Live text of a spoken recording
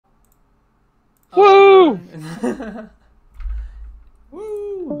everyone.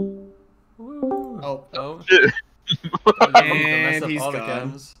 Woo! Woo. Oh, Oh, don't mess and up he's all the gone.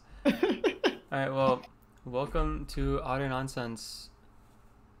 cams. Alright, well, welcome to Otter Nonsense,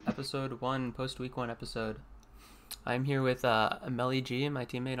 episode 1, post week 1 episode. I'm here with Melly G, my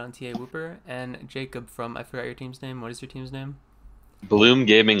teammate on TA Whooper, and Jacob from, I forgot your team's name. What is your team's name? Bloom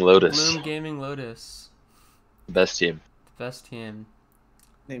Gaming Lotus. Bloom Gaming Lotus. Best team. The best team.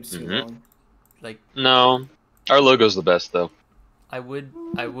 Name's too Mhm. long. Like, No, our logo's the best though. I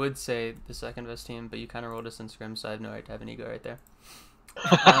would say the second best team, but you kind of rolled us in scrim, so I have no right to have an ego right there.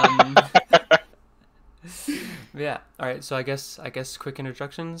 Yeah. All right. So I guess quick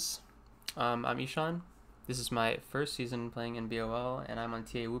introductions. I'm Ishan. This is my first season playing in BOL, and I'm on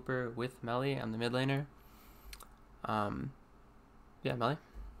TA Whooper with Melly. I'm the mid laner. Yeah, Melly.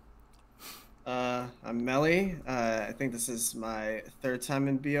 I'm Melly. I think this is my third time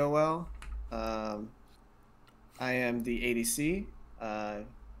in BOL. I am the ADC,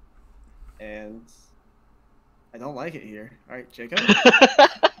 and I don't like it here. All right, Jacob.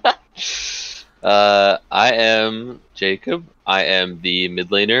 I am Jacob. I am the mid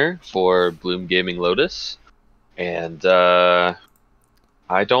laner for Bloom Gaming Lotus, and I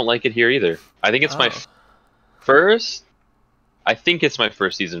don't like it here either. I think it's my first. I think it's my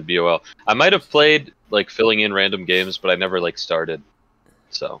first season of BOL. I might have played like filling in random games, but I never like started.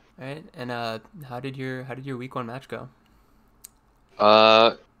 So. All right. And how did your week 1 match go?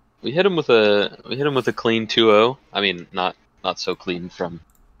 We hit him with a clean 2-0. I mean, not so clean from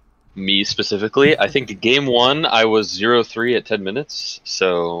me specifically. I think game 1 I was 0-3 at 10 minutes,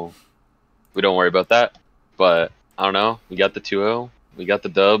 so we don't worry about that. But I don't know. We got the 2-0. We got the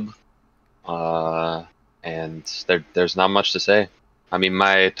dub. And there's not much to say. I mean,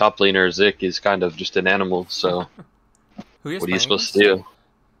 my top laner Zik is kind of just an animal. So what are you supposed to do?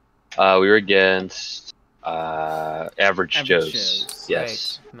 We were against Average Joes.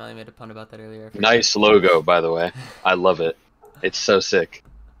 Yes. Right. Melly made a pun about that earlier. Nice logo, by the way. I love it. It's so sick.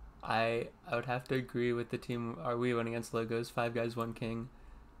 I would have to agree with the team. We went against logos, 5 guys, 1 king,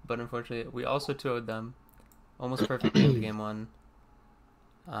 but unfortunately we also 2-0'd them. Almost perfect game to game 1.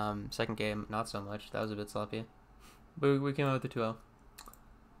 Second game, not so much. That was a bit sloppy, but we came out with the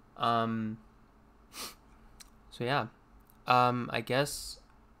 2-0. So yeah, I guess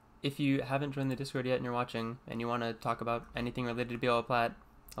if you haven't joined the Discord yet and you're watching and you want to talk about anything related to BL Plat,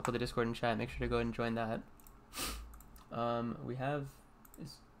 I'll put the Discord in chat. Make sure to go ahead and join that. We have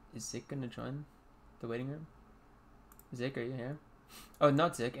is Zik gonna join the waiting room? Zik, are you here? Oh,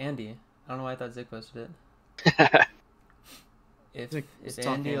 not Zik, Andy. I don't know why I thought Zik posted it. If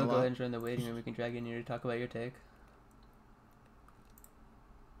Andy will go ahead and join the waiting room, we can drag you in here to talk about your take.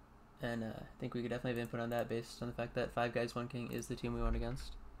 And I think we could definitely have input on that based on the fact that 5 guys, 1 king is the team we went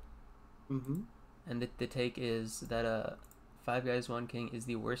against. Mm-hmm. And the take is that 5 guys, 1 king is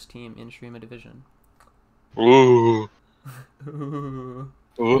the worst team in Streama Division. Ooh.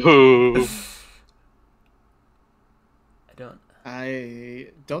 Ooh. I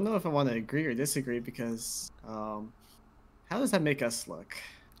don't know if I want to agree or disagree because how does that make us look?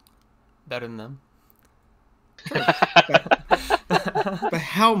 Better than them. But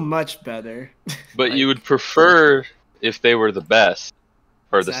how much better? But Like, you would prefer if they were the best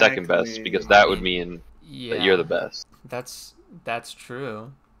or the second best, Exactly. because that would mean yeah, that you're the best. That's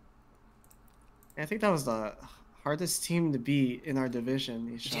true. I think that was the hardest team to beat in our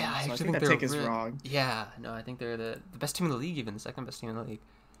division. Ishan. Yeah, I so I actually think that they're take is really, wrong. Yeah, no, I think they're the best team in the league, even the second best team in the league.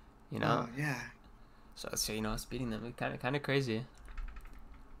 You know. Oh yeah. So you know, us beating them is kind of crazy.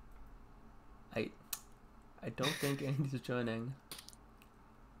 I don't think Andy's joining,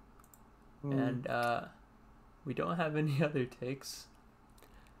 and we don't have any other takes.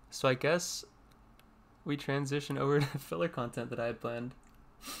 So I guess we transition over to filler content that I had planned.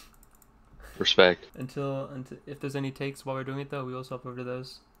 Respect. Until if there's any takes while we're doing it though, we will swap over to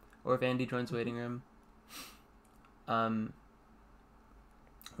those. Or if Andy joins waiting room,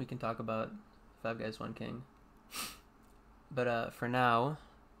 we can talk about 5 guys, 1 king. But for now,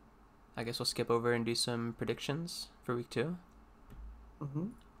 I guess we'll skip over and do some predictions for week 2. Mm-hmm.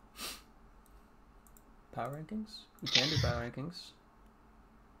 Power rankings? We can do power rankings.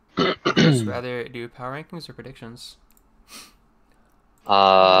 Would you just rather do power rankings or predictions?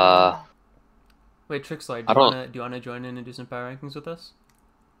 Wait, Trixlord, do you wanna join in and do some power rankings with us?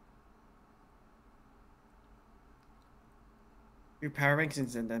 Your power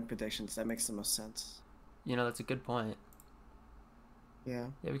rankings and then predictions. That makes the most sense. You know, that's a good point. Yeah.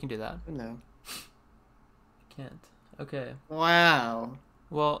 Yeah, we can do that. No. I can't. Okay. Wow.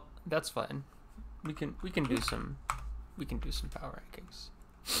 Well, that's fine. We can do some power rankings.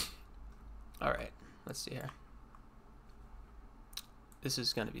 All right. Let's see here. This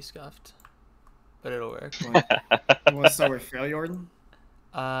is gonna be scuffed, but it'll work. You want to start with Freljord?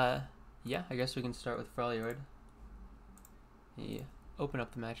 Yeah, I guess we can start with Freljord. Yeah, open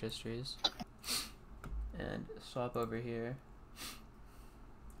up the match histories and swap over here.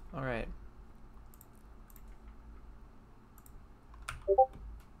 All right.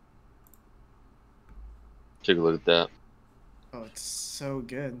 Take a look at that. Oh, it's so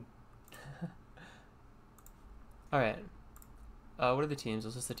good. All right. What are the teams?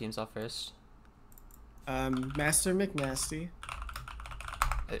 Let's list the teams off first. Master McNasty.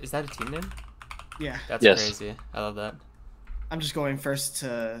 Is that a team name? Yeah. That's Yes. crazy. I love that. I'm just going first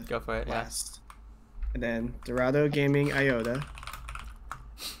to Go for it. Yeah. last. And then Dorado Gaming Iota.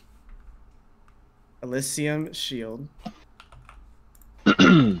 Elysium Shield.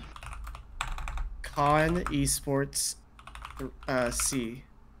 Con Esports C.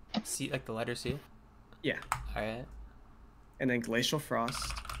 C, like the letter C. Yeah. All right. And then Glacial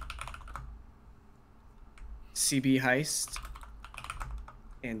Frost. CB Heist.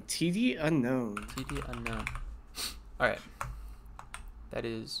 And TD Unknown. TD unknown. All right. That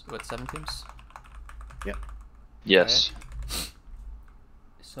is what, 7 teams? Yep. Yes.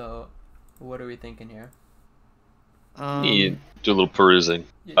 So, what are we thinking here? You do a little perusing.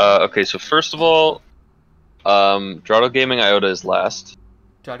 Yeah. Okay, so first of all, Drado Gaming Iota is last.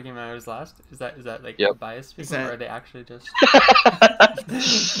 Try to get my hours last. Is that like Yep. biased people, that- or are they actually just?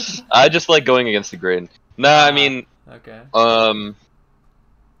 I just like going against the grain. Nah, I mean, Okay.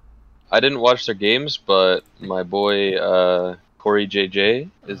 I didn't watch their games, but my boy Corey JJ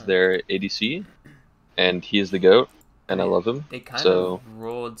is Uh-huh. their ADC, and he is the GOAT, and I love him. They kind So of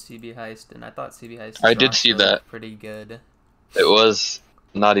rolled CB Heist, and I thought CB Heist. I did see that. Pretty good. it was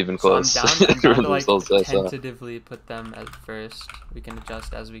not even So close. I'm down for to the like results I saw. tentatively put them at first. We can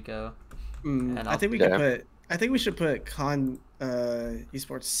adjust as we go. And I I'll- think we Okay. could put. I think we should put Con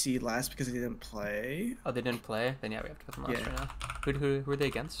Esports C last because he didn't play. Oh, they didn't play. Then yeah, we have to put them last Yeah. for now. Who are they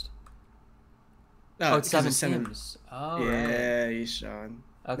against? No, Oh, it's because 7 teams. Oh, right. Yeah, Sean.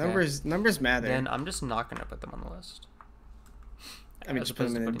 Okay. Numbers matter. Then I'm just not gonna put them on the list. I mean, As just put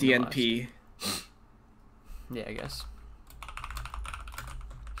opposed him to in a putting them last. DNP. Yeah, I guess.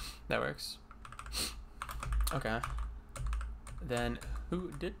 That works. Okay. Then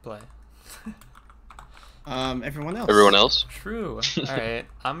who did play? Everyone else. Everyone else? True. Alright.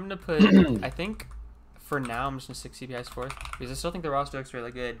 I'm gonna put I think for now I'm just gonna stick CBI's fourth. Because I still think the roster looks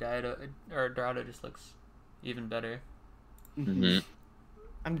really good. Dorado just looks even better. hmm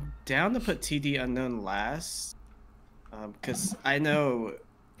I'm down to put TD Unknown last. Because I know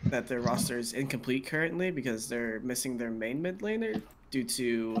that their roster is incomplete currently because they're missing their main mid laner due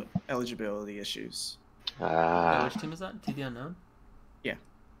to eligibility issues. Wait, Ah, which team is that? TD Unknown? Yeah.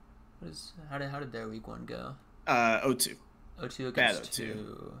 How did their week 1 go? O2. O2 Bad against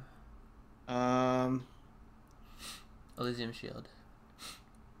O2. 2. Elysium Shield.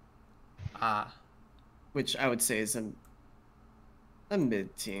 Ah. Which I would say is a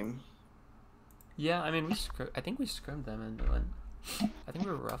mid team. Yeah, I mean I think we scrimmed them and went. I think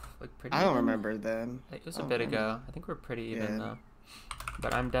we were rough, like pretty. I don't even. remember them. Like, it was I a don't bit remember. ago. I think we're pretty even Yeah. though.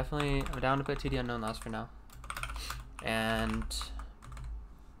 But I'm down to put TD Unknown last for now. And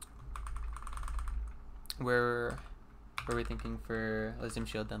where are we thinking for Elysium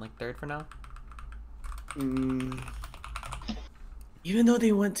Shield then? Like 3rd for now? Even though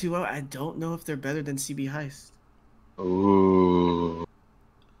they went 2-0, I don't know if they're better than CB Heist. ooh.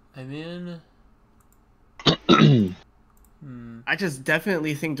 I mean, I just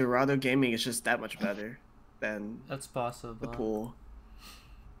definitely think Dorado Gaming is just that much better than that's the possible. pool.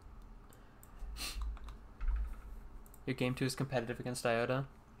 Your game 2 is competitive against Iota.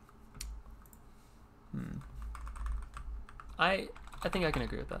 I think I can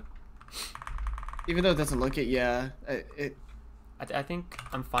agree with that. Even though it doesn't look it, yeah. I think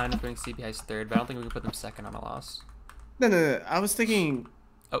I'm fine with putting CBI's 3rd, but I don't think we can put them 2nd on a loss. No. I was thinking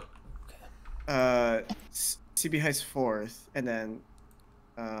Oh, okay. CB Heist 4th, and then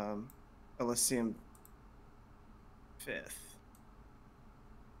Elysium 5th.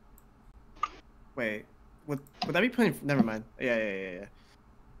 Wait, would that be putting? Never mind. Yeah.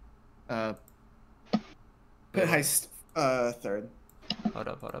 Put Heist 3rd. Hold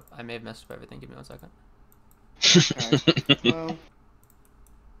up. I may have messed up everything. Give me 1 second. Alright. Well,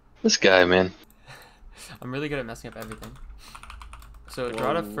 This guy, man. I'm really good at messing up everything. So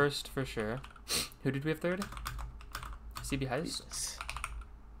Dorado Whoa. 1st for sure. Who did we have 3rd? CB Heist?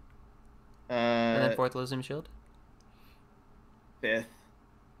 And then 4th Elysium Shield? 5th.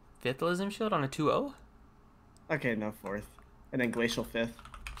 5th Elysium Shield on a 2-0? Okay, no, 4th. And then Glacial 5th.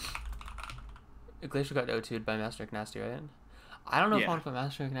 Glacial got O2'd by Master McNasty, right? I don't know if I Yeah. want to put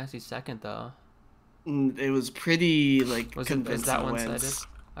Master McNasty second though. It was pretty like Is convincing that one-sided? wins.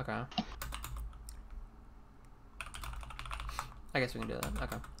 Okay. I guess we can do that.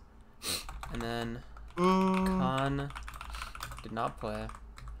 Okay. And then Khan did not play.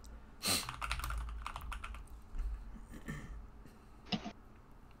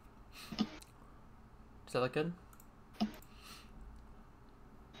 Does that look good?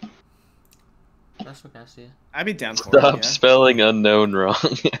 That's McNasty. I'd be down for it. Stop Yeah. spelling unknown wrong.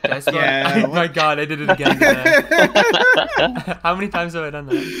 Did I spell Yeah, oh my what- god, I did it again today. How many times have I done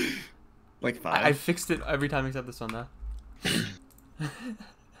that? Like 5. I fixed it every time except this one though.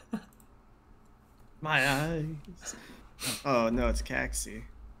 My eyes. Oh no, it's Caxi.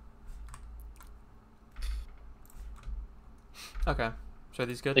 Okay. So are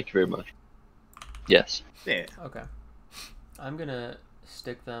these good? Thank you very much. Yes. Yeah. Okay. I'm gonna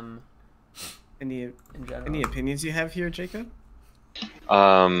stick them Any in general. any opinions you have here, Jacob?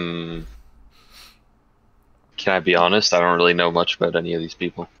 Can I be honest? I don't really know much about any of these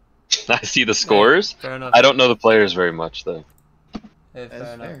people. I see the scores. Fair enough. I don't know the players very much though. Hey, That's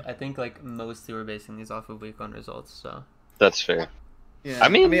fair enough. fair. I think like mostly we're basing these off of week one results, so Oh, That's fair. Yeah. I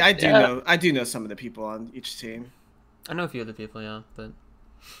mean, I do yeah. know some of the people on each team. I know a few other people, yeah, but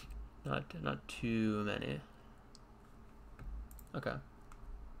not too many. Okay.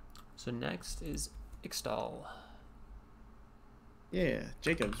 So next is Ixtal. Yeah,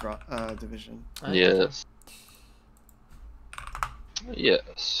 Jacob's division. I think so. Yes. Yes.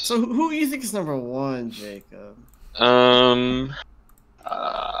 So who do you think is number 1, Jacob?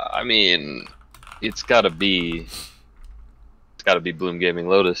 I mean, it's gotta be Bloom Gaming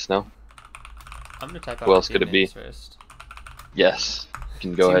Lotus, no? I'm gonna type out Who the else team could it be? names first. Yes. You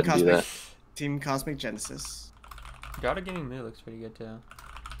can go Team ahead and do that. Team Cosmic Genesis. Dota Gaming Moo looks pretty good too.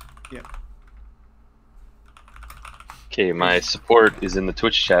 Yep. Okay, my support is in the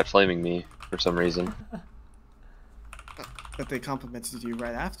Twitch chat flaming me for some reason. But they complimented you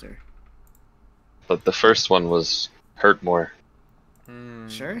right after. But the first one was hurt more.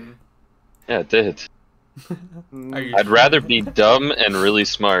 Sure. Yeah, it did. Are you I'd rather be dumb and really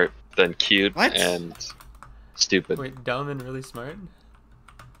smart than cute What? and stupid. Wait, dumb and really smart?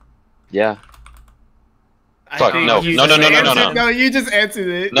 Yeah. I Fuck, think no. you No, just no, no, no, no, answered- no. No, you just answered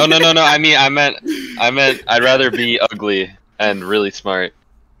it. No, I meant I'd rather be ugly and really smart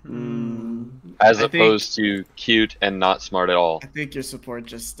as I think- opposed to cute and not smart at all. I think your support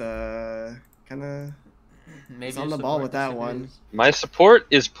just kind of Maybe He's on your the ball support with that one. disagrees. My support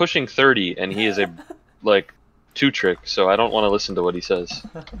is pushing 30 and he is a like 2-trick, so I don't want to listen to what he says.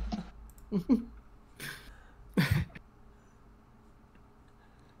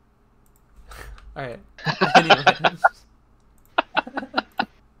 Alright. Anyways.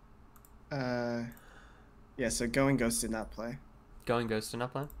 yeah. So Going Ghost did not play. Going Ghost did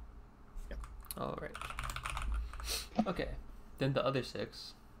not play? Yep. Alright. Okay. Then the other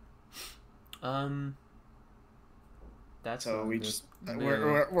 6. That's So on we the just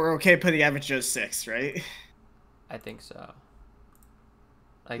Moo. we're okay putting average Joe 6, right? I think so.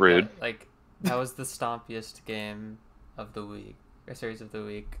 Like Rude. that was the stompiest game of the week, or series of the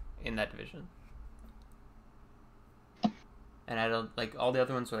week in that division. And I don't like all the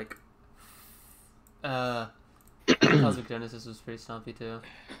other ones were like. Cosmic Genesis was pretty stompy too.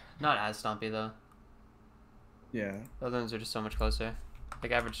 Not as stompy though. Yeah. The other ones are just so much closer.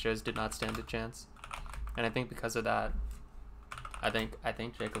 Like Average Joe's did not stand a chance, and I think because of that, I think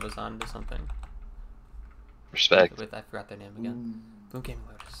Jacob was on to something. Respect. With I forgot their name again. Bloom Gaming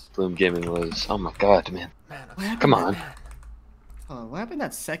Lotus. Bloom Gaming was, oh my god, man. Man, What happened Come to- on. Oh, what happened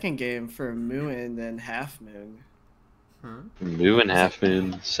that second game for Moon and Half Moon? Moo and Half Moon,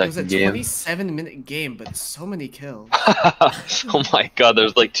 It was a second game. 27-minute game, but so many kills. Oh my god,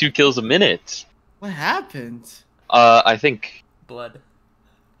 there's like 2 kills a minute. What happened? I think Blood.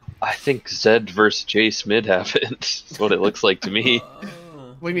 Zed versus Jace mid happened. That's what it looks like to me.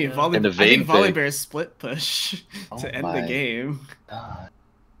 Oh, What do you mean, yeah. Volley? And a I think vein Volley pick. Bear split push Oh to end the my game. God.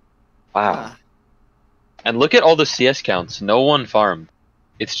 Wow. Ah, And look at all the CS counts. No one farmed.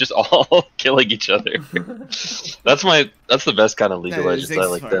 It's just all killing each other. That's the best kind of League of no, Legends. I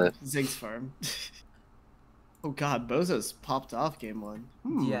like that. Ziggs farm. Oh god, Bozo's popped off game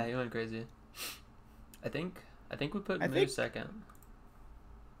 1. Yeah, he went crazy. I think we put I Moo think- second,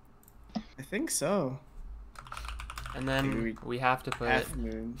 I think so. and then Maybe we have to put Half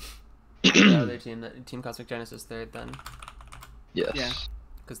Moon. the other team, Team Cosmic Genesis, third then, Yes. Yeah.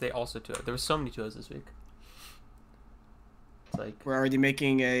 because they also 2. There were so many 2s this week. It's like We're already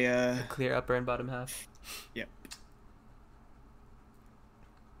making a clear upper and bottom half. Yep.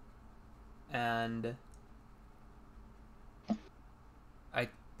 and I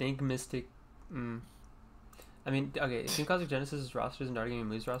think Mystic. I mean, okay, Team Cosmic Genesis rosters and Dark Gaming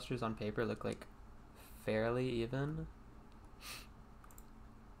Moose rosters on paper look like fairly even.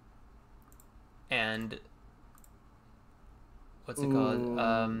 And what's it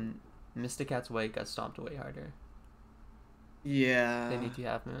called? Mystic Cat's White got stomped way harder. Yeah. They need to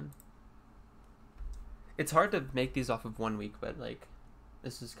Half Moon. It's hard to make these off of 1 week, but like,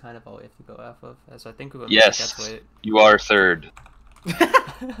 this is kind of all we have to go off of. So I think we went Mystic Cat's Yes, White. you are third.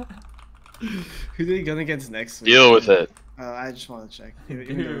 Who are they going against next week? Deal with it. I just want to check.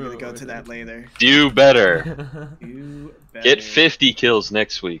 Even though we're going to go to that later. Do better. Do better. Get 50 kills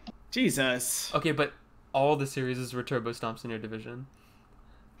next week. Jesus. Okay, but all the series were turbo stomps in your division.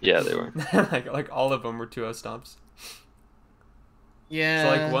 Yeah, they were. like all of them were 2-0 stomps. Yeah. So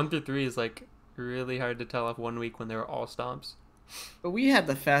like 1 through 3 is like really hard to tell off 1 week when they were all stomps. But we had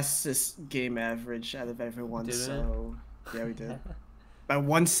the fastest game average out of everyone, Did we? so yeah, we did. By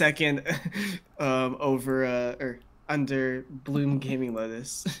 1 second over or under Bloom Gaming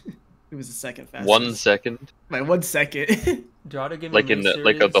Lotus. It was the second fastest. 1 second. By 1 second. Dorado Gaming Like in Moose the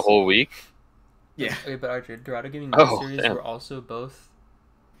like of the series- whole week. Yeah. Okay, but Archer, Dorado Gaming Moose Oh, series damn. were also both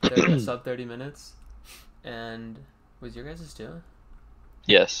sub 30 minutes, and was your guys' too?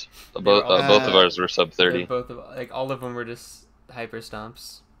 Yes, were both all- both of ours were sub They're 30. both of, like all of them were just hyper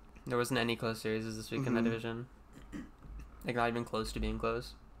stomps. There wasn't any close series this week in that Mhm. division. Like not even close to being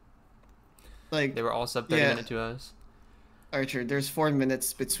close. Like They were all sub 30 Yeah. minute 2-0s. Archer, there's 4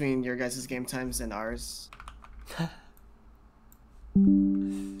 minutes between your guys' game times and ours.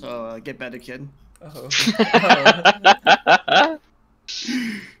 So get better, kid. Oh.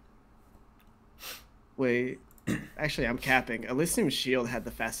 Wait. Actually, I'm capping. Elysium Shield had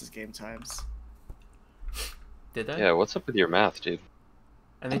the fastest game times. Did they? Yeah, what's up with your math, dude?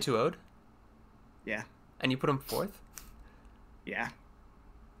 And they 2-0'd? Yeah. And you put them fourth? Yeah.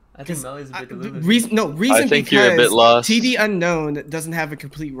 I think Melly's a bit delulu. Reason I think because you're a bit lost. TD Unknown doesn't have a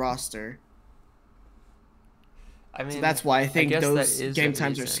complete roster. I mean, So that's why I think guess that those is game a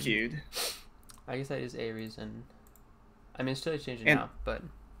times are reason. skewed. I guess that is a reason. I mean, it's still changing And- now, but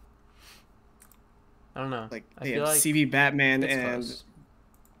I don't know. Like I they feel have like CB Batman it's and close.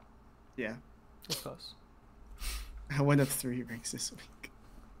 yeah. It's close. I went up 3 ranks this week.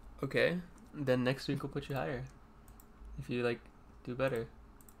 Okay, then next week we'll put you higher. If you like do better,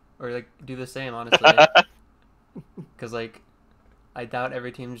 or like do the same, honestly. Because like, I doubt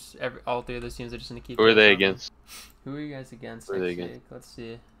all 3 of those teams are just gonna keep. Who are going they strong. against? Who are you guys against Who are they next against? week? Let's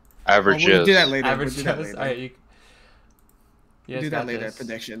see. Average We'll do that Joes. later. Average We'll do that Joes. later. Alright, you We'll guys do that got later. this.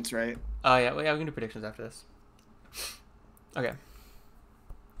 Predictions, right? Oh yeah, well, yeah, we can do predictions after this. Okay.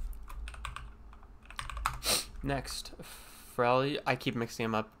 Next, Frelly. I keep mixing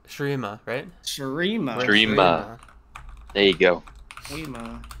them up. Shurima, right? Shurima. We're in Shurima. There you go.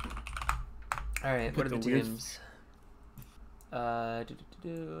 Shurima. All right. What Put are the the weird- teams?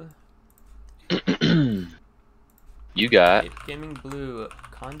 You got Ape Gaming Blue,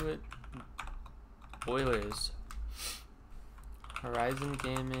 Conduit, Oilers, Horizon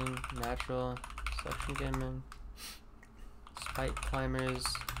Gaming, Natural, Selection Gaming, Spike Climbers,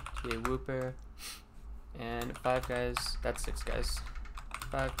 TA Whooper, and 5 guys. That's 6 guys.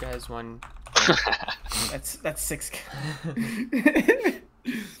 5 guys, 1. That's 6.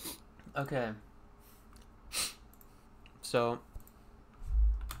 Okay. So,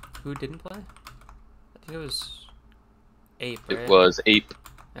 who didn't play? I think it was Ape, right? it was Ape.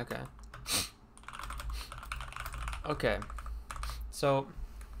 Okay. Okay. So,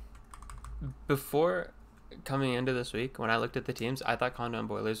 before coming into this week, when I looked at the teams, I thought Condo and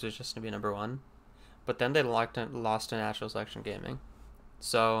Boilers was just going to be number 1. But then they lost to Natural Selection Gaming.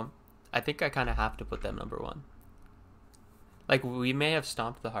 So, I think I kind of have to put them number 1. Like, we may have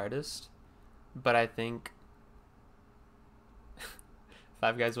stomped the hardest, but I think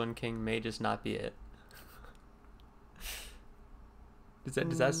 5 guys, 1 king may just not be it.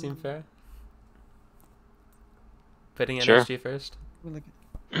 Does that seem fair? Putting Sure. NSG first?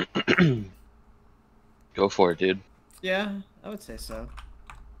 Go for it, dude. Yeah, I would say so.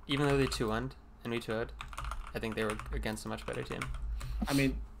 Even though they 2-1'd and we 2-0'd, I think they were against a much better team. I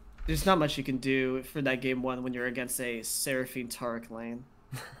mean, there's not much you can do for that game 1 when you're against a Seraphine Tarek lane.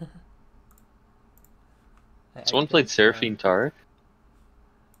 Someone played Seraphine Tarek?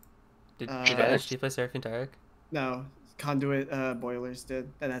 Did Did NSG play Seraphine Tarek? No, Conduit Boilers did,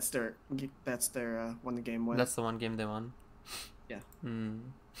 and that's their one game win. That's the one game they won. Yeah.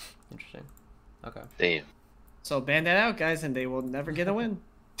 Interesting. Okay. Damn. So ban that out, guys, and they will never get a win.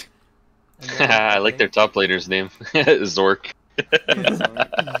 And then I like their top laner's name. Zork.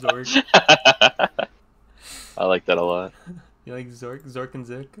 Zork. I like that a lot. You like Zork? Zork and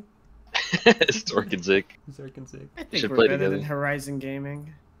Zik? Stork and Zik. Zork and Zik. I think Should we're play better than together. Horizon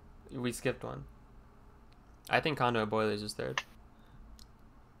Gaming. We skipped one. I think Condo Boilers is third.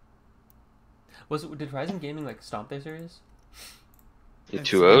 Did Horizon Gaming like stomp their series? You It's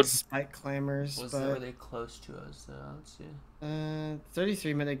 2 0'd? Spike Climbers, Was but were they close to us though? Let's see.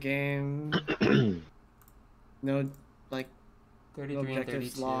 33-minute game. No, like, no 33 and objectives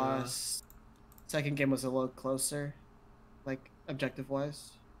 32. lost. Second game was a little closer, like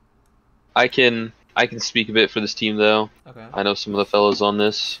objective-wise. I can speak a bit for this team though. Okay. I know some of the fellows on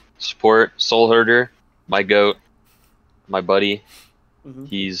this. Support Soul Herder, my goat, my buddy. Mm-hmm.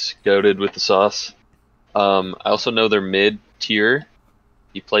 He's goated with the sauce. I also know their mid tier.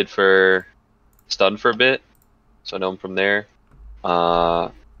 He played for Stun for a bit, so I know him from there.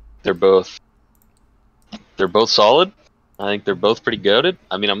 They're both solid. I think they're both pretty goated.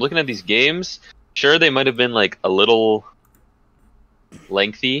 I mean, I'm looking at these games. Sure, they might have been like a little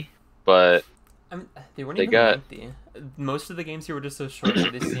lengthy, but I mean, they weren't They even got- lengthy. Most of the games here were just so short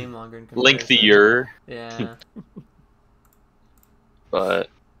that they seem longer in comparison. lengthier. Yeah. But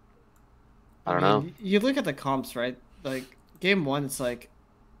I don't know. You look at the comps, right? Like game one, it's like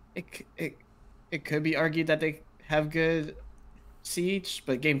it could be argued that they have good siege,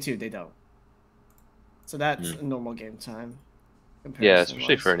 but game two they don't. So that's a normal game time. Yeah,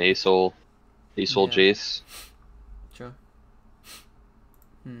 especially for comparison-wise. an Ace-Hole Yeah. Jace. True.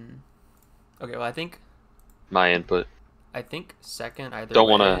 Okay, well, I think second either Don't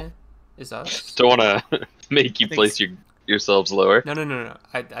way wanna- is us. Don't want to make you I think place yourselves lower. No.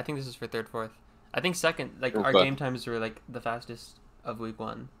 I think this is for third, fourth. I think second, like our Okay. game times were like the fastest of week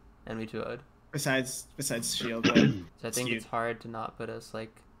one, and we 2-0'd. Besides Shield, but So I think Skewed. it's hard to not put us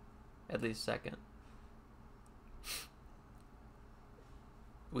like at least second.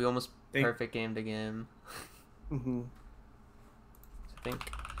 We almost Think- perfect game to game. hmm So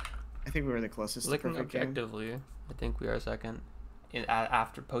I think we were the closest to looking perfect game. objectively, I think we are second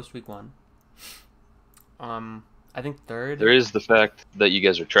after post week one. I think third. There is the fact that you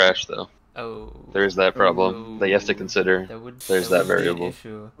guys are trash, though. Oh. There is that problem that you have to consider. There's that would be an variable.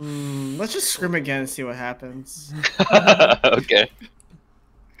 issue. Let's just scrim again and see what happens. Okay,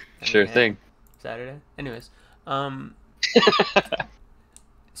 sure Okay. thing. Saturday. Anyways,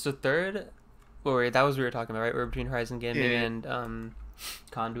 so third. Oh wait, that was what we were talking about, right? We're between Horizon Gaming Yeah. and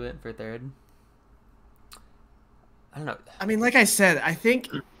Conduit for third. I don't know. I mean, like I said, I think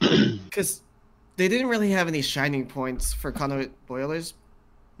because they didn't really have any shining points for Conduit Boilers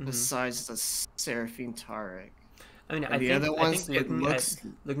Mhm. besides the Seraphine Tarek. I mean, And I the think, other I ones, think it looks.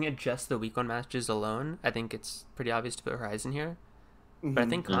 looking at just the week one matches alone, I think it's pretty obvious to put Horizon here. But I Mhm.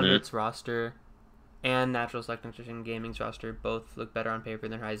 think Conduit's roster and Natural Selection Gaming's roster both look better on paper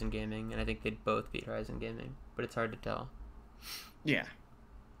than Horizon Gaming, and I think they'd both beat Horizon Gaming, but it's hard to tell. Yeah.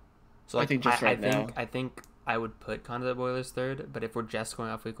 So I like, think just right now. I think I would put Conduit Boilers third, but if we're just going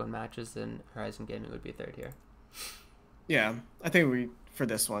off week one matches, then Horizon Gaming would be third here. Yeah. I think for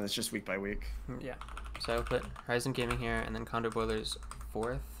this one, it's just week by week. Yeah. So I would put Horizon Gaming here, and then Conduit Boilers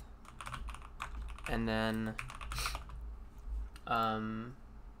fourth, and then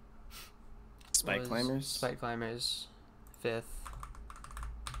Spike Climbers. Spike Climbers fifth,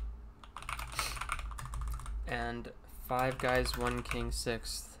 and Five Guys One King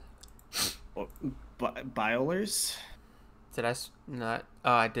sixth. Oh, Biolers. Did I not?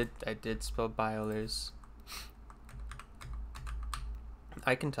 Oh, I did spell Biolers.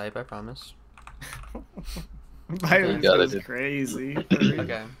 I can type, I promise. Biolers got is it. crazy.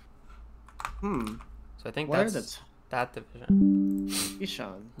 Okay. Hmm. So I think What are that's the that division.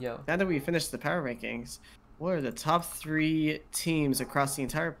 Ishan? Yo. Now that we finished the power rankings, what are the top 3 teams across the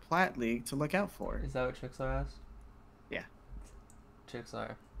entire Plat League to look out for? Is that what Chixlar asked? Yeah.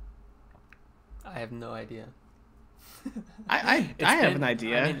 Chixlar. I have no idea. I It's have been- an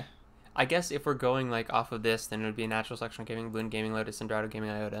idea. I mean, I guess if we're going like off of this, then it would be Natural Selection Gaming, Bloom Gaming, Lotus, and Dorado Gaming,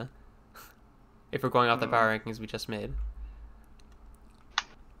 Iota. If we're going off the power rankings we just made.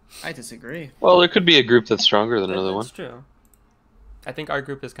 I disagree. Well, there could be a group that's stronger than another one. That's true. I think our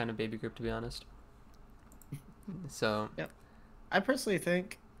group is kind of baby group, to be honest. So I personally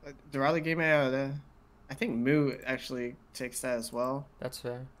think Dorado Game Iota. I think Moo actually takes that as well. that's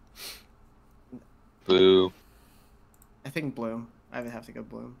fair. Boo. I think Bloom. I would have to go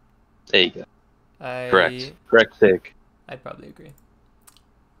Bloom. There you go. I Correct pick. I'd probably agree.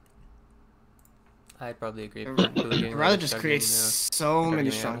 I'd probably agree. Dorado just creates so Dorado many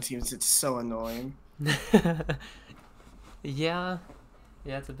Game strong Iota. teams. It's so annoying. Yeah,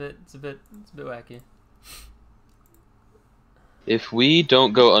 it's a bit wacky. If we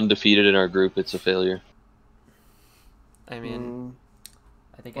don't go undefeated in our group, it's a failure. I mean,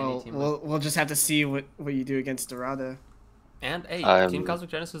 I think any Well, team would. we'll just have to see what you do against Dorado. And hey, Team I'm- Cosmic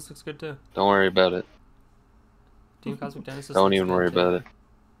Genesis looks good too. Don't worry about it. Team Cosmic Genesis. Don't looks even good worry too. about it.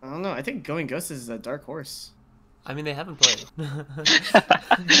 I don't know. I think Going Ghost is a dark horse. I mean, they haven't played.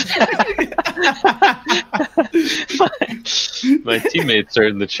 My teammates are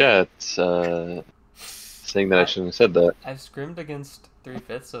in the chat saying that I shouldn't have said that. I've scrimmed against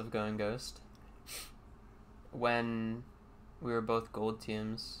 3/5 of Going Ghost when we were both gold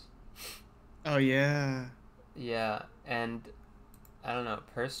teams. Oh yeah. Yeah, and I don't know.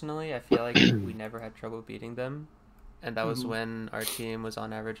 Personally, I feel like we never had trouble beating them, and that was when our team was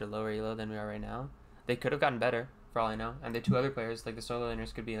on average a lower elo than we are right now. They could have gotten better, for all I know, and the two other players, like the solo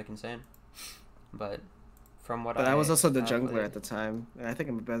laners, could be like insane. But from what But I was also the have jungler played- at the time, and I think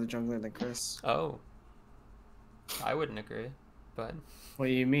I'm a better jungler than Chris. Oh, I wouldn't agree, but What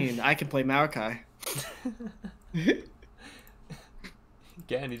do you mean? I can play Maokai.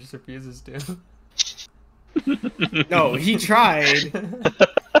 again, he just refuses to. No, he tried.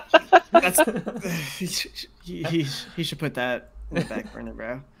 That's he should put that in the back burner,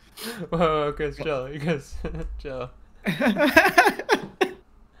 bro. Whoa, Chris, chill. You guys, chill.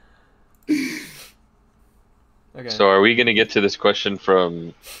 Okay. So are we gonna get to this question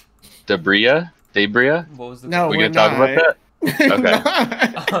from Debria? What was the No, We we're gonna talk about that?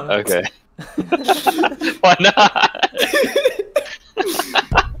 Okay. Okay. Why not?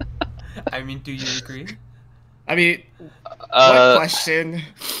 I mean, do you agree? I mean, what Uh, question?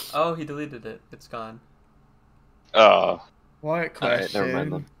 Oh, he deleted it. It's gone. oh, What alright, question? never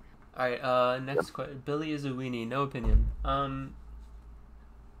mind then. All right. Next question. Billy is a weenie. No opinion. I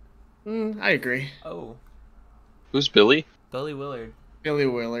agree. Oh, Who's Billy? Billy Willard. Billy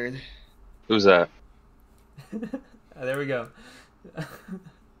Willard. Who's that? There we go.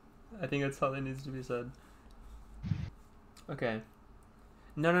 I think that's all that needs to be said. Okay.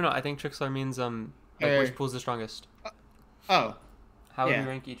 No. I think Trixler means Hey. which pool's the strongest. Oh, How would Yeah. we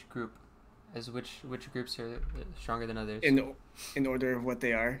rank each group? As which groups are stronger than others? in order of what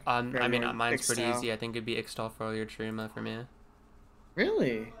they are. I mean, Freljord, mine's pretty Ixtal. easy. I think it'd be Ixtal, Freljord, Shurima for me.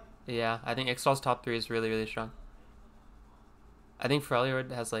 Really? Yeah, I think Ixtal's top 3 is really, really strong. I think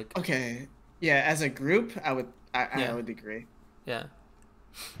Freljord has like Okay. Yeah, as a group, I Yeah. would agree. yeah.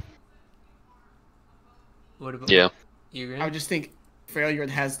 What about Yeah. you agree? I would just think Freljord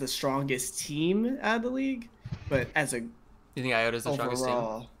has the strongest team out of the league, but as a You think Iota's the strongest team?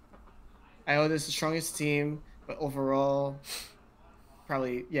 overall, Iota's the strongest team, but overall,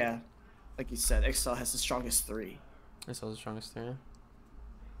 probably like you said, Ixtal has the strongest 3. Ixtal's the strongest 3.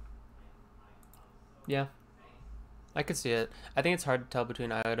 Yeah. I could see it. I think it's hard to tell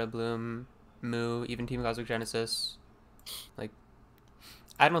between Iota, Bloom, Moo, even Team Cosmic Genesis. Like,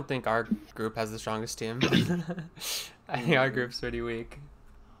 I don't think our group has the strongest team. I think our group's pretty weak.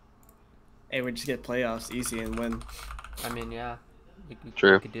 Hey, we just get playoffs easy and win. I mean, yeah,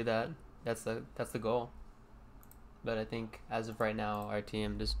 True. we could do that. That's the goal. But I think as of right now, our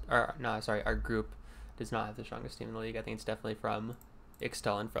group does not have the strongest team in the league. I think it's definitely from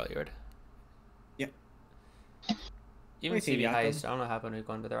Ixtal and Freljord. Yep. Even Wait till you CB got Heist, them. I don't know how they're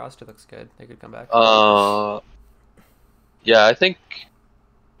going, but their roster looks good. They could come back. Yeah,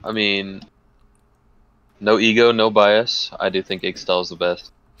 I mean, no ego, no bias. I do think Ixtal is the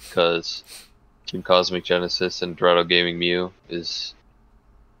best because Team Cosmic Genesis and Dorado Gaming Mew is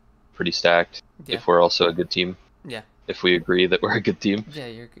pretty stacked. Yeah. If we're also a good team. Yeah. If we agree that we're a good team. Yeah,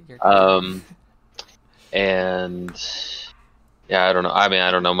 you're And yeah, I don't know. I mean, I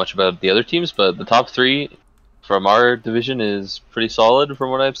don't know much about the other teams, but the top 3 from our division is pretty solid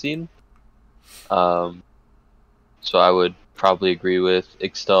from what I've seen. So I would probably agree with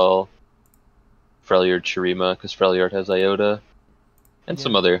Ixtal, Freljord, Shurima, because Freljord has Iota, and Yeah.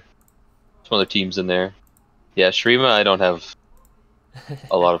 some other teams in there. Yeah, Shurima, I don't have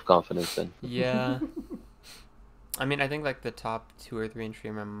a lot of confidence in. Yeah. I mean, I think like the top 2 or 3 in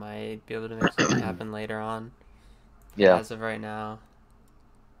Streamer might be able to make something happen later on. Yeah. As of right now,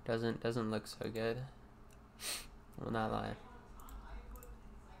 doesn't look so good. I will not lie.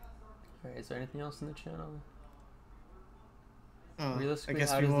 Alright, is there anything else in the channel? Oh, I Realistically,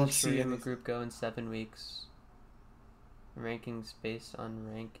 guess how we does won't the see Shurima any. group go in 7 weeks? Rankings based on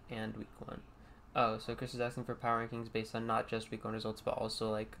rank and week 1. Oh, so Chris is asking for power rankings based on not just week 1 results, but also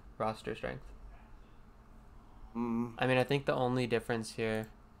like roster strength. I mean, I think the only difference here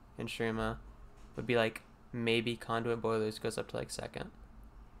in Shurima would be like maybe Conduit Boilers goes up to like 2nd.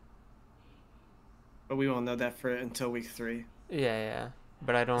 But we won't know that until week 3. Yeah.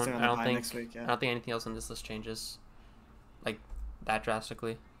 But I don't They're on the bye think next week, yeah. I don't think anything else on this list changes. Like that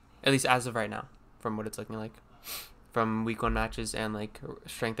drastically, at least as of right now, from what it's looking like, from week 1 matches and like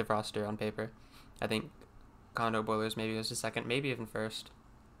strength of roster on paper. I think Condo Boilers maybe goes to second, maybe even first.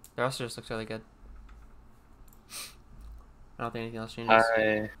 The roster just looks really good. I don't think anything else changes.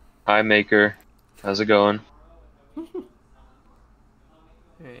 Hi, Maker. How's it going? Alright.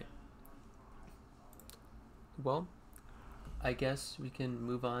 Well, I guess we can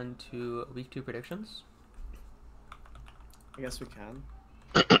move on to week 2 predictions. I guess we can.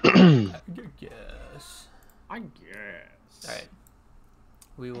 I guess. I guess. Alright.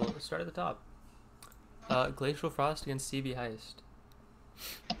 We will start at the top. Glacial Frost against CB Heist.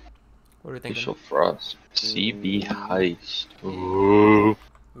 What are we thinking? Glacial Frost. CB Heist. Ooh.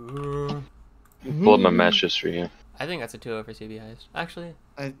 Pull up my match history here. I think that's a 2-0 for CB Heist. Actually,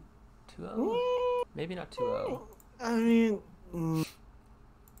 2-0? Maybe not 2-0. I mean...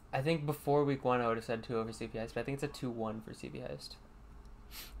 I think before week 1 I would have said 2-0 for CB Heist, but I think it's a 2-1 for CB Heist.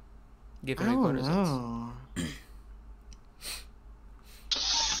 Given week 1 results.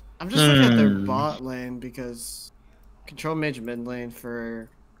 I'm just looking at their bot lane because control mage mid lane for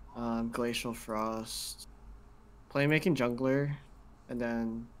Glacial Frost, playmaking jungler, and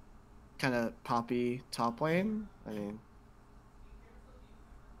then kind of Poppy top lane. I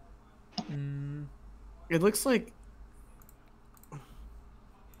mean, it looks like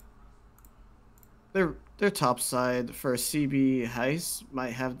their top side for CB Heist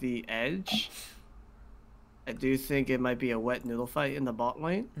might have the edge. I do think it might be a wet noodle fight in the bot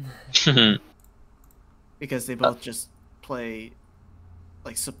lane because they both just play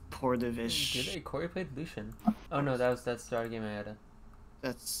like supportive-ish. Did they? Corey played Lucian. Oh no, that's the other game I had.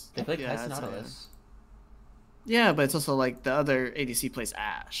 They played Kai'Sa Nautilus. Yeah, but it's also like the other ADC plays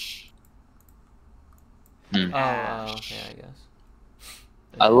Ashe. Oh, yeah, I guess.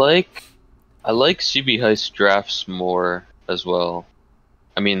 I like CB Heist drafts more as well.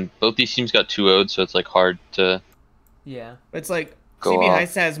 I mean, both these teams got 2-0'd, so it's like hard to. Yeah. It's like Go CB off,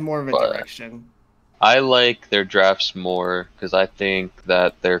 Heist has more of a direction. I like their drafts more because I think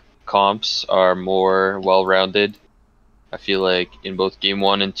that their comps are more well-rounded. I feel like in both game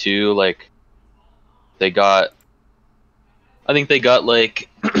 1 and 2, like I think they got like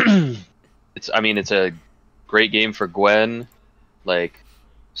it's a great game for Gwen. Like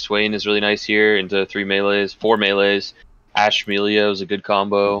Swain is really nice here into 4 melees. Ashe Melia is a good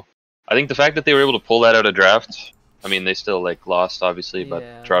combo. I think the fact that they were able to pull that out of draft, I mean, they still like lost obviously, but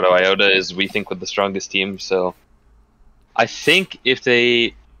Yeah. Toronto Iota is, we think, with the strongest team. So I think if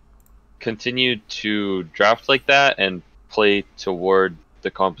they continue to draft like that and play toward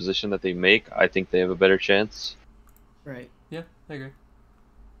the composition that they make, I think they have a better chance. Right. Yeah, I agree.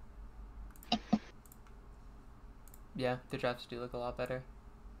 Yeah, the drafts do look a lot better.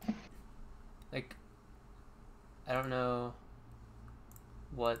 Like, I don't know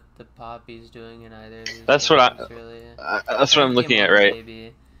what the Poppy's doing in either of these That's games, what really. That's what I'm looking at, right?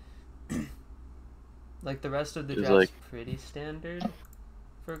 Maybe. Like, the rest of the It's draft's like- pretty standard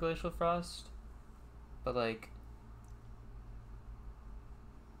for Glacial Frost. But, like...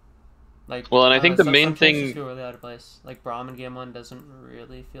 Well, and I think the main some thing- just feel really out of place. Like, Braum in game 1 doesn't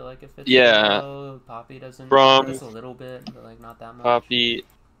really feel like it fits. Yeah. Well. Poppy doesn't. Braum- Does a little bit, but like not that much. Poppy,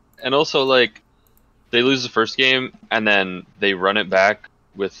 and also like they lose the first game and then they run it back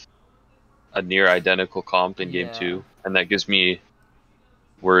with a near identical comp in game Yeah. 2, and that gives me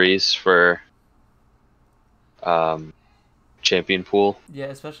worries for champion pool. Yeah,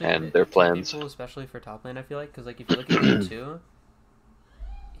 especially and their plans. Pool, especially for top lane. I feel like because like if you look at game 2,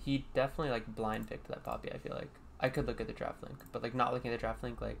 he definitely like blind picked that Poppy. I feel like I could look at the draft link, but like not looking at the draft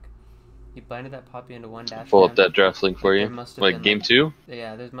link, like he blinded that Poppy into one dash. Pull up camp. that draft link for Like, you. there must have Like been, game like- 2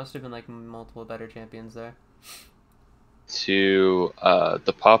 Yeah, there must have been like multiple better champions there. to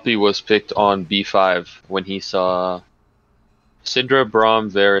the Poppy was picked on B5 when he saw Syndra, Braum,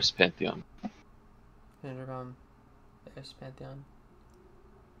 Varus, Pantheon. Vanderbilt, there's Pantheon.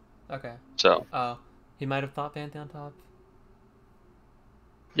 Okay. So Oh, he might have thought Pantheon top.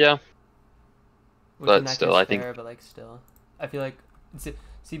 yeah, Which But in that still, case I think- fair, but like still, I feel like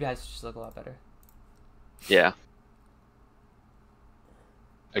CB has just look a lot better. yeah.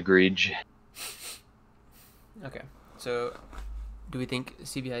 Agreed. Okay, so do we think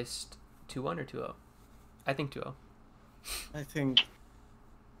CB Heist 2-1 or 2-0? I think 2-0. I think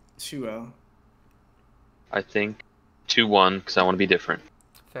 2-0. I think 2-1 because I want to be different.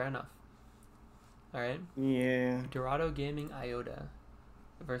 Fair enough. All right, Yeah. Dorado Gaming Iota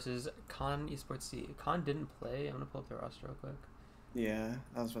versus Con Esports C. Con didn't play. I'm gonna pull up the roster real quick. Yeah,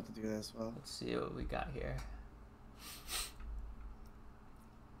 I was about to do that as well. Let's see what we got here.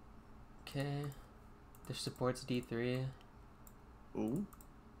 Okay, their support's D3. Ooh.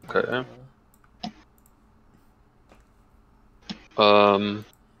 Okay.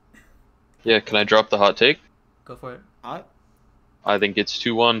 Yeah, can I drop the hot take? Go for it. Hot? I think it's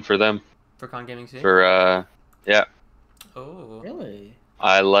 2-1 for them. For Con Gaming C? For yeah. Oh. Really?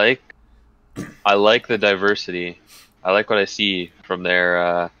 I like the diversity. I like what I see from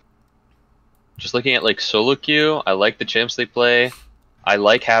their just looking at like solo queue. I like the champs they play. I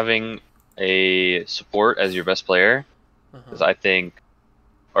like having a support as your best player because I think,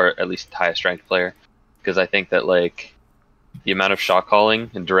 or at least highest ranked player, because I think that like the amount of shot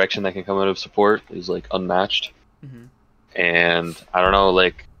calling and direction that can come out of support is like unmatched. Mm-hmm. And I don't know,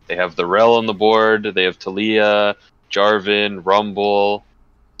 like they have the Rel on the board, they have Talia, Jarvan, Rumble,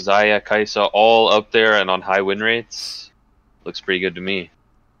 Zaya, Kaisa, all up there and on high win rates. Looks pretty good to me.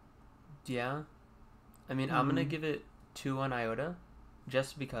 Yeah. I mean, I'm gonna give it 2-1 Iota,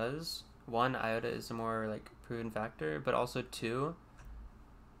 just because one, Iota is a more like proven factor, but also two,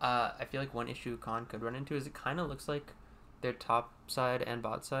 I feel like one issue Con could run into is it kind of looks like their top side and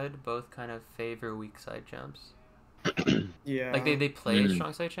bot side both kind of favor weak side champs. Yeah. Like they play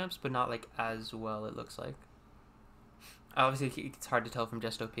strong side champs, but not like as well. It looks like. Obviously, it's hard to tell from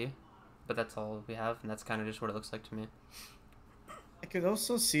just OP, but that's all we have, and that's kind of just what it looks like to me. I could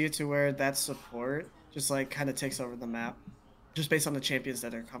also see it to where that support just like kind of takes over the map, just based on the champions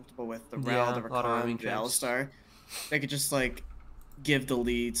that are comfortable with the Rel, Yeah, the a lot of roaming Rakan, the champs. Alistar. They could just like give the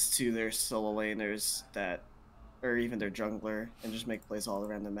leads to their solo laners that, or even their jungler, and just make plays all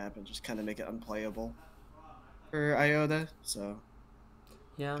around the map and just kind of make it unplayable for Iota. So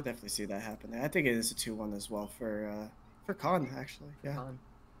I Yeah. could definitely see that happening. I think it is a 2-1 as well for Con actually. Yeah. Con.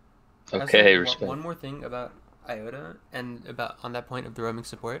 Okay, Also, respect. one more thing about Iota and about on that point of the roaming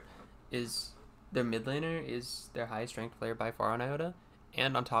support is their mid laner is their highest ranked player by far on Iota,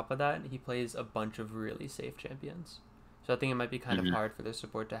 and on top of that, he plays a bunch of really safe champions. So I think it might be kind of hard for their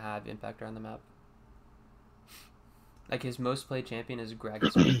support to have impact around the map. Like his most played champion is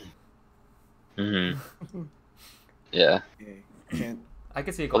Gragas. Yeah. Okay. Can't. I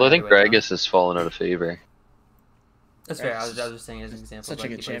could see it going Although I either think way, though. Gragas has fallen out of favor. That's fair. I Gragas was just saying as an example, such a like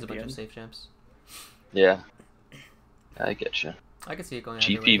good he plays a bunch of champion. safe champs. Yeah. I get you. I could see it going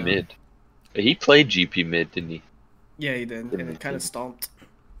either way, GP though. mid. He played GP mid, didn't he? Yeah, he did, and it kind of stomped.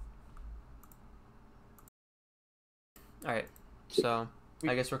 All right, so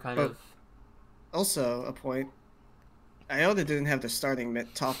I guess we're kind of. Also, a point. Iota didn't have the starting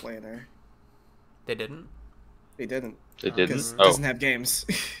mid top laner. They didn't. They didn't. They didn't? Because it Oh, doesn't have games.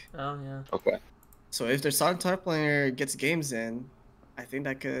 Oh yeah. okay. So if their starting top laner gets games in, I think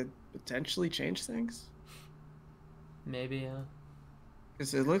that could potentially change things. Maybe yeah.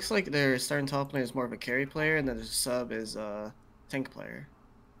 Because it looks like their starting top laner is more of a carry player, and then their sub is a tank player.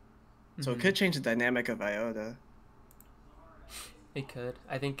 So it could change the dynamic of Iota. It could.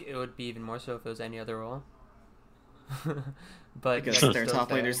 I think it would be even more so if it was any other role. But Because that's their still top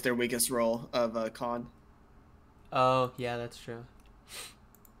fair. laner is their weakest role of Con. Oh yeah, that's true.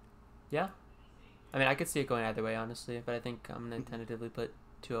 Yeah, I mean I could see it going either way honestly, but I think I'm gonna tentatively put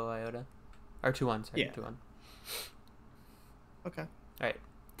 2-0 Iota, or 2-1. Sorry, Yeah. 2-1. Okay. All right,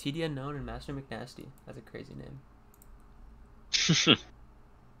 TD Unknown and Master McNasty. That's a crazy name.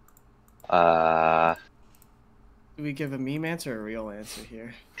 Do we give a meme answer or a real answer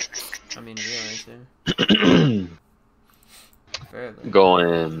here? I mean, real answer. Preferably.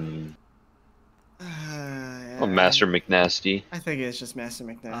 Going. Yeah, Master McNasty. I think it's just Master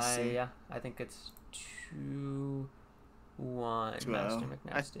McNasty. Yeah, I think it's 2-1 2-0. Master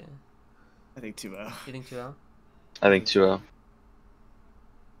McNasty. I think 2-0. You think 2-0? I think 2-0.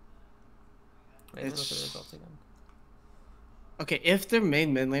 Wait, let me look at the results again. Okay, if their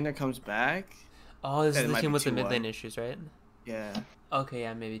main mid laner comes back, Oh, this then is it the might team be with the 2-1. mid lane issues, right? Yeah. Okay,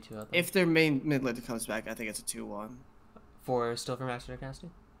 yeah, maybe 2-0. If their main mid laner comes back, I think it's a 2-1. Still for Master McNasty?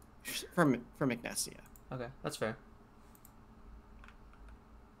 For McNasty, yeah. Okay, that's fair.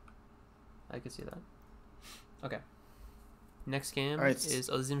 I could see that. Okay. Next game Alright. is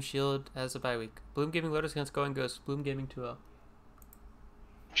Elysium Shield as a bye week. Bloom Gaming Lotus against Going Ghost. Bloom Gaming 2-0.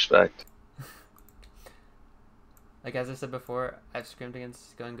 Respect. Like as I said before, I've scrimmed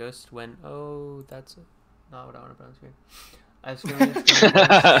against Going Ghost when that's not what I want to put on screen. I've scrimmed against Going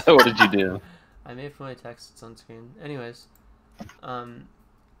Ghost. What did you do? I may have put my texts on screen. Anyways,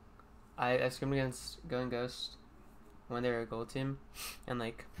 I scrimmed against Going Ghost when they were a gold team, and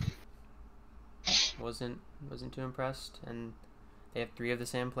like wasn't too impressed. And they have 3 of the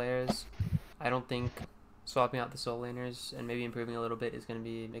same players. I don't think swapping out the soul laners and maybe improving a little bit is going to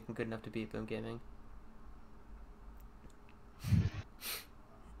be making good enough to beat Bloom Gaming.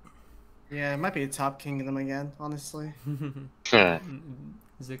 Yeah, it might be a top kingdom again, honestly.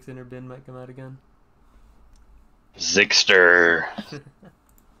 Zix Inner Bin might come out again. Zixter.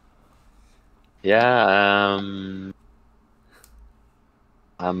 Yeah,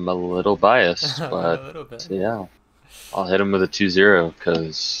 I'm a little biased, A but little bit. yeah, I'll hit him with a 2-0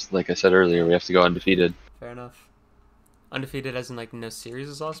 because, like I said earlier, we have to go undefeated. Fair enough. Undefeated as in like no series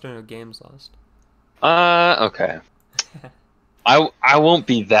is lost or no games lost? Okay. I won't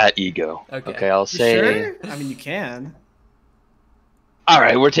be that ego. Okay. Okay, I'll You say. sure? I mean, you can. All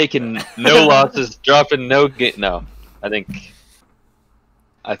right, we're taking no losses, dropping no game. No, I think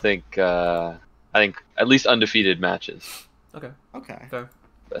at least undefeated matches. Okay. Okay. Fair.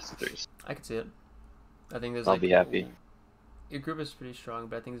 Best of threes. I could see it. I think there's I'll like be happy. your group is pretty strong,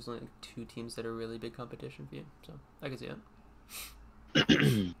 but I think there's only like 2 teams that are really big competition for you. So I can see it.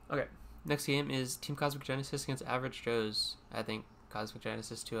 Okay. Next game is Team Cosmic Genesis against Average Joes. I think Cosmic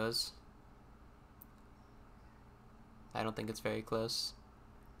Genesis 2-0s. I don't think it's very close.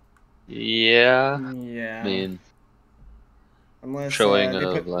 Yeah, Yeah. I mean, Unless showing they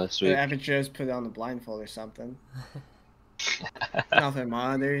of put last the week. average Joe's put on the blindfold or something. Not their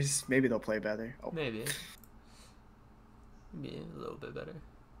monitors. Maybe they'll play better. Oh. Maybe. Maybe a little bit better.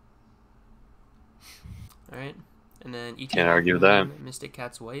 Alright. And then ET Can't argue with that. Mystic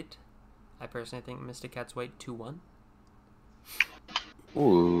Cats White. I personally think Mystic Cats White 2-1.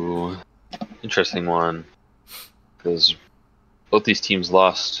 Ooh, interesting one. Because both these teams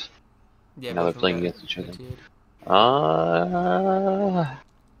lost. Yeah, Now they're both of them playing got against each other. OT'd.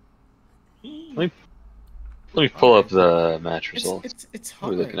 Let me pull up the match results. It's What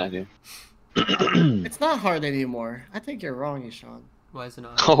are hard. we looking at here? It's not hard anymore. I think you're wrong, Ishan. Why is it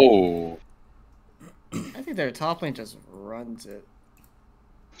not? Oh. I think their top lane just runs it.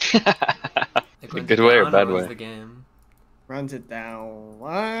 Like, when's Good it way or down bad when's way? the game? Runs it down.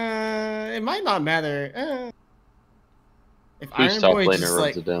 It might not matter. If Whose Iron top Boy laner just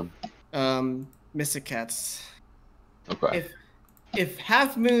runs it down? Mystic Cats. Okay. If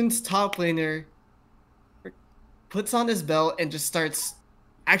Half Moon's top laner puts on his belt and just starts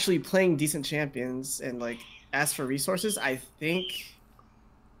actually playing decent champions and like asks for resources, I think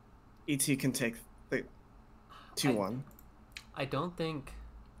ET can take the 2-1. I don't think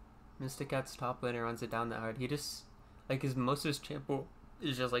Mystic Cat's top laner runs it down that hard. He just, like, most of his champ pool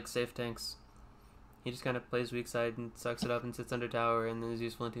is just like safe tanks. He just kind of plays weak side and sucks it up and sits under tower and then is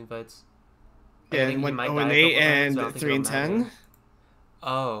useful in team fights. Like, Yeah, I think and he went might 0 die and a 8 couple times, and but I don't think 3 and it'll matter. 10.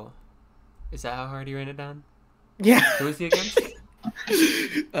 Oh, is that how hard he ran it down? Yeah. Who is he against?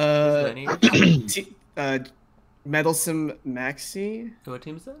 Who's Meddlesome Maxi, What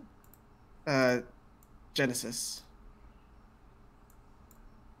team is that? Genesis.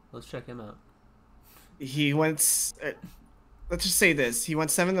 Let's check him out. He went. Let's just say this: he went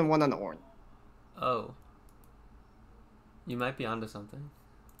 7-1 on Ornn. Oh, you might be onto something.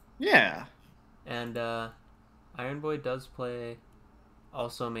 Yeah. And Iron Boy does play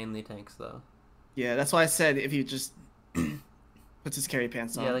also mainly tanks though. Yeah, that's why I said if he just puts his carry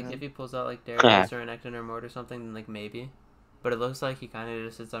pants on. Yeah, like man. if he pulls out like Darius or an Ecton or Mort or something, then like maybe. But it looks like he kind of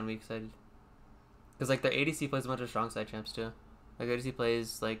just sits on weak side. Because like their ADC plays a bunch of strong side champs too. Like ADC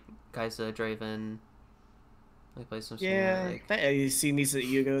plays like Kaisa, Draven. He plays some. Yeah, like... that ADC needs a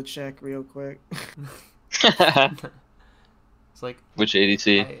ego check real quick. It's like Which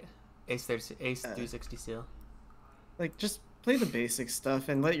ADC? Ace 360 seal. Like just play the basic stuff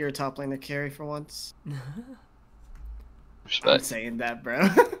and let your top laner carry for once. I'm Respect. saying that, bro.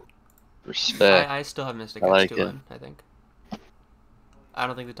 Respect. I still have Mystic I Cats like 2-1, I think. I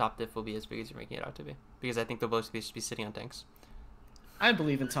don't think the top diff will be as big as you're making it out to be. Because I think they'll both be sitting on tanks. I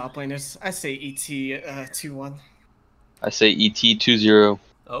believe in top laners. I say ET 2-1. I say ET 2-0.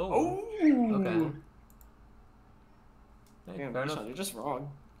 Oh. Okay. Hey, Damn, fair Ishan, enough. you're just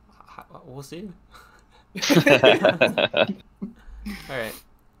wrong. We'll see. Alright.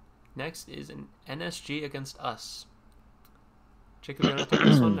 Next is an NSG against us. Jacob, you want to take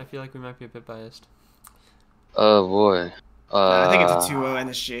this one? I feel like we might be a bit biased. Oh boy. I think it's a 2-0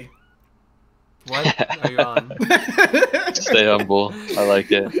 NSG. What are you on? Stay humble. I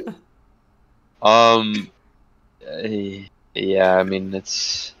like it. Yeah, I mean,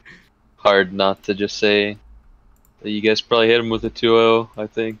 it's hard not to just say that you guys probably hit him with a 2-0, I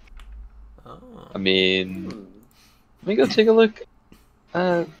think. Oh. I mean, let me go take a look.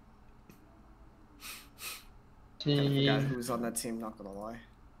 I forgot who was on that team, not gonna lie.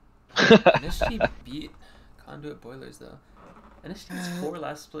 NSG beat Conduit Boilers, though. NSG has 4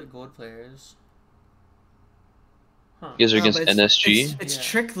 last split gold players. Huh. You guys are No, against but NSG? It's Yeah.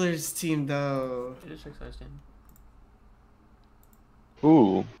 Trickler's team, though. It is Trickster's team.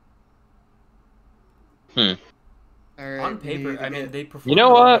 Ooh. Hmm. All right, On paper, I mean, they perform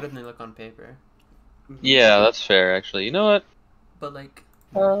know a lot what? better than they look on paper. Yeah, that's fair. Actually, you know what? But like,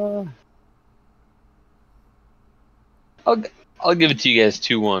 Uh, I'll I'll give it to you guys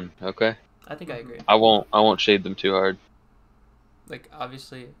 2-1. Okay. I think I agree. I won't shade them too hard. Like,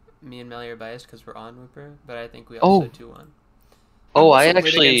 obviously, me and Melly are biased because we're on Whooper, but I think we Oh. also 2-1. I've Oh, I also played against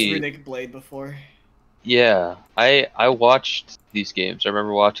actually. Runic Blade before. Yeah, I watched these games. I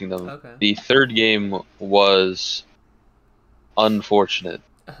remember watching them. Okay. The third game was unfortunate.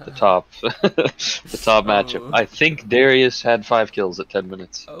 The top, the top matchup. Oh. I think Darius had 5 kills at 10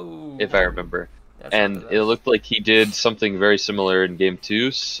 minutes, Oh. if I remember. That's not the And it best. looked like he did something very similar in game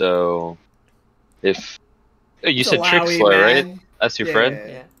 2. So, if you It's said Alawi, Trixler, right? man. That's your Yeah. friend.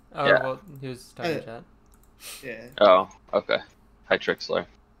 Yeah. Oh, Yeah. well, he was talking Uh, chat. Yeah. Oh, okay. Hi, Trixler.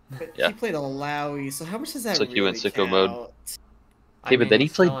 But Yeah. he played Alawi, so how much does that Looks like he really went sicko count? mode. I Hey, but then mean,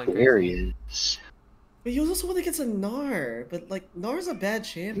 he played still crazy. Darius. But he was also one against a Gnar. But like Gnar's a bad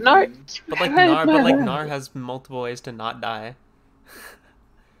champion. Nar. But like Gnar has multiple ways to not die.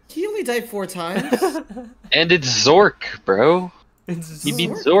 He only died 4 times. And it's Zork, bro. It's He beat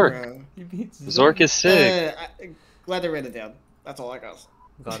Zork, Zork. bro. He beats Zork is sick. Glad I read it down. That's all I got.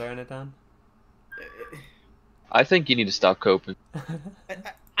 Got her in it down. I think you need to stop coping.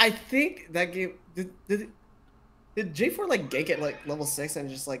 I think that game did J4 like gank at like level 6 and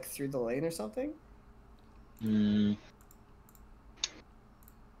just like through the lane or something?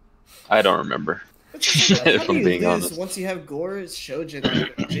 I don't remember. How If do I'm you being lose honest. once you have Gore, Shojin,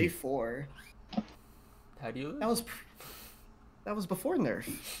 and J4? How do you lose? That was before nerf.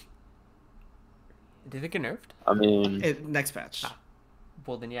 Did it get nerfed? I mean, Next patch.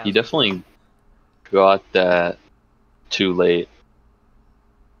 Well, then yeah. he definitely got that too late.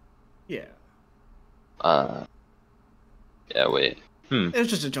 Yeah. Yeah, wait. It was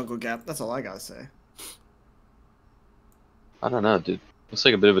just a jungle gap. That's all I gotta say. I don't know, dude. Looks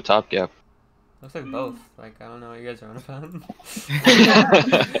like a bit of a top gap. Looks like both. Like, I don't know what you guys are on about.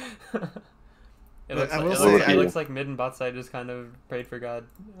 It But looks, I like, will it, say, looks, I- it looks like mid and bot side just kind of prayed for God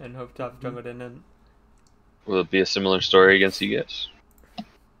and hoped top jungle didn't. Will it be a similar story against you guys?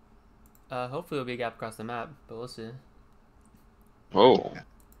 Hopefully it'll be a gap across the map, but we'll see. Oh.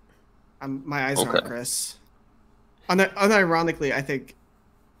 My eyes are on Okay. Chris. Unironically, I think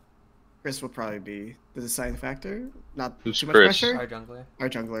Chris will probably be the deciding factor. Not Who's too much Chris? pressure. Our jungler. Our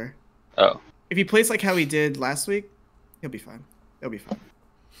jungler. Oh. If he plays like how he did last week, he'll be fine. He'll be fine.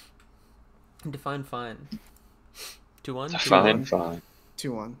 Define fine. 2-1? Fine, 2-1? fine.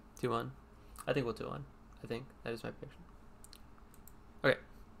 2-1. 2-1. I think we'll 2-1. I think that is my prediction. Okay.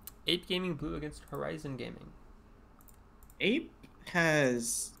 Ape Gaming Blue against Horizon Gaming. Ape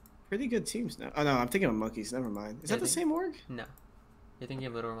has pretty good teams now. Oh no, I'm thinking of Monkeys. Never mind. Is Yeah, that the same org? No. You're thinking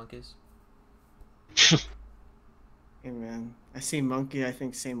of Little Monkeys. Hey man, I see Monkey. I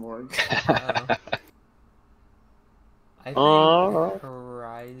think same org. I think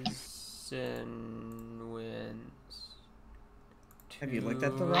Horizon wins. Have you looked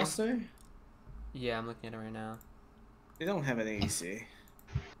at the 2. roster? Yeah, I'm looking at it right now. They don't have an AEC.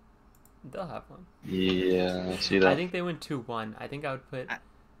 They'll have one. Yeah, I see that. I think they win 2-1. I think I would put.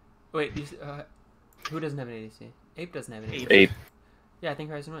 Wait, who doesn't have an ADC? Ape doesn't have an ADC. Ape. Yeah, I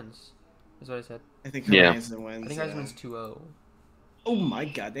think Horizon wins. Is what I said. I think Yeah. Horizon wins. I think Horizon wins 2-0. Oh my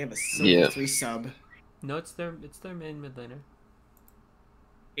god, they have a silver Yeah. 3 sub. No, it's their main mid laner.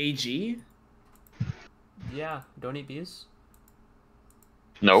 AG? Yeah, don't eat bees.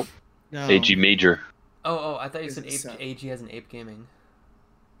 Nope. No. AG Major. Oh, I thought you Is said it Ape. sub? AG has an Ape Gaming.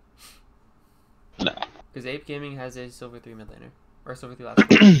 No. Because Ape Gaming has a silver 3 mid laner. Or silver 3 last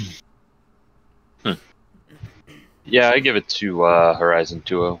laner. Yeah, I give it to Horizon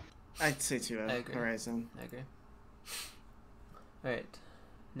 2-0. I'd say 2 I agree. Horizon. I agree. Alright.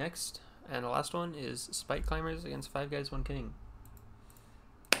 Next, and the last one is Spike Climbers against 5 Guys 1 King.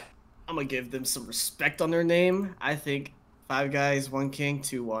 I'm gonna give them some respect on their name. I think 5 Guys 1 King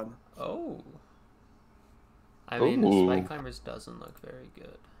 2-1. Oh. I mean, Ooh. Spike Climbers doesn't look very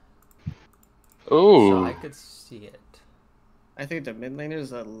good. Oh. So I could see it. I think the mid laner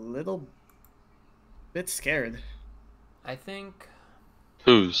is a little bit scared. I think.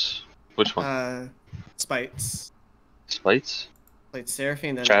 Whose? Which one? Spites. Spites? Played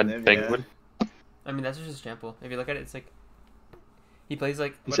Seraphine and Chad Olivia. Penguin? I mean, that's just his example. If you look at it, it's like. He plays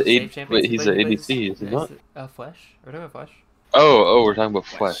like. He's what a are the A- safe champions? wait, he's He a plays- ADC, is he not? Flesh? We're talking about Flesh. Oh, we're talking about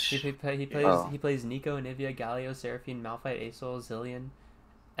Flesh. He plays Oh. he plays Nico, Anivia, Galio, Seraphine, Malphite, Asol, Zillion,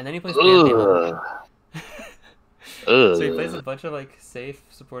 and then he plays Pantheon. Ugh. So he plays a Ugh. bunch of like safe,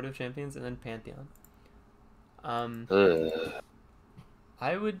 supportive champions, and then Pantheon. Ugh.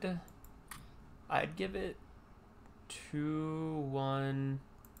 I would I'd give it 2-1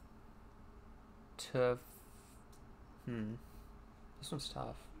 to. This one's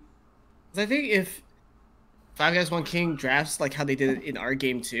tough. 'Cause I think if Five Guys One King drafts like how they did it in our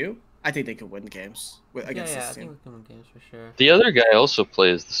game too, I think they could win games against I this think team. we can win games for sure. The other guy also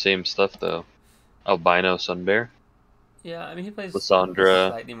plays the same stuff though. Albino Sunbear. Yeah, I mean he plays Lysandra.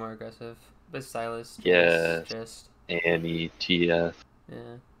 slightly more aggressive, but Silas Yes. just Annie, TF.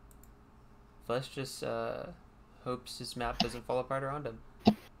 yeah. Flesh just hopes his map doesn't fall apart around him,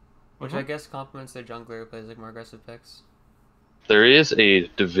 which I guess complements their jungler who plays like more aggressive picks. There is a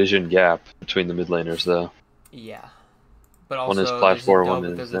division gap between the mid laners though. Yeah, but One also is Plat 4, one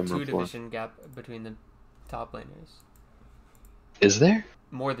is there's a Emerald 4. 2 division gap between the top laners. Is there?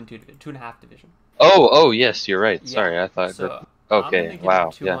 More than 2.5 division. Oh, yes, you're right. Yeah, Sorry, I thought. so Okay, I'm gonna give wow.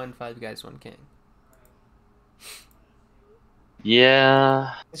 it 2-1 Yeah. 5 Guys 1 King.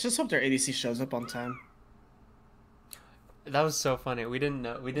 Yeah. Let's just hope their ADC shows up on time. That was so funny. We didn't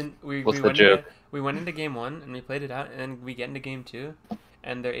know. We What's the went joke? we went into game 1 and we played it out, and then we get into game 2,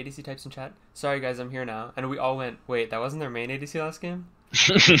 and their ADC types in chat, "Sorry guys, I'm here now," and we all went, "Wait, that wasn't their main ADC last game?"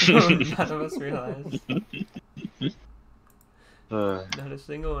 None of us realized. Not a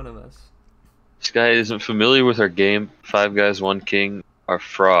single one of us. This guy isn't familiar with our game. 5 Guys 1 King are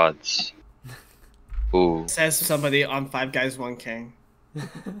frauds. Ooh. Says somebody on Five Guys One King.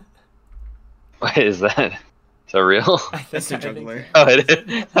 Why is that? Is that real? That's their I think juggler. Oh, it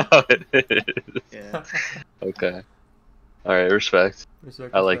is. Oh, it is. Yeah. Okay. Alright, respect.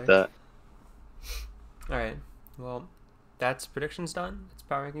 Respect, I like respect. that. Alright, well, that's predictions done. It's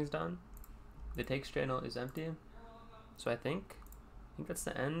power rankings done. The takes channel is empty. So I think that's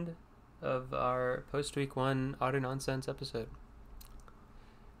the end of our post week 1 Otter Nonsense episode.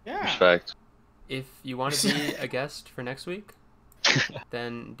 Yeah. Respect. If you want to be a guest for next week,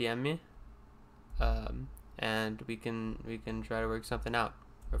 then DM me, and we can try to work something out.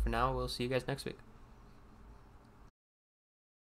 But for now, we'll see you guys next week.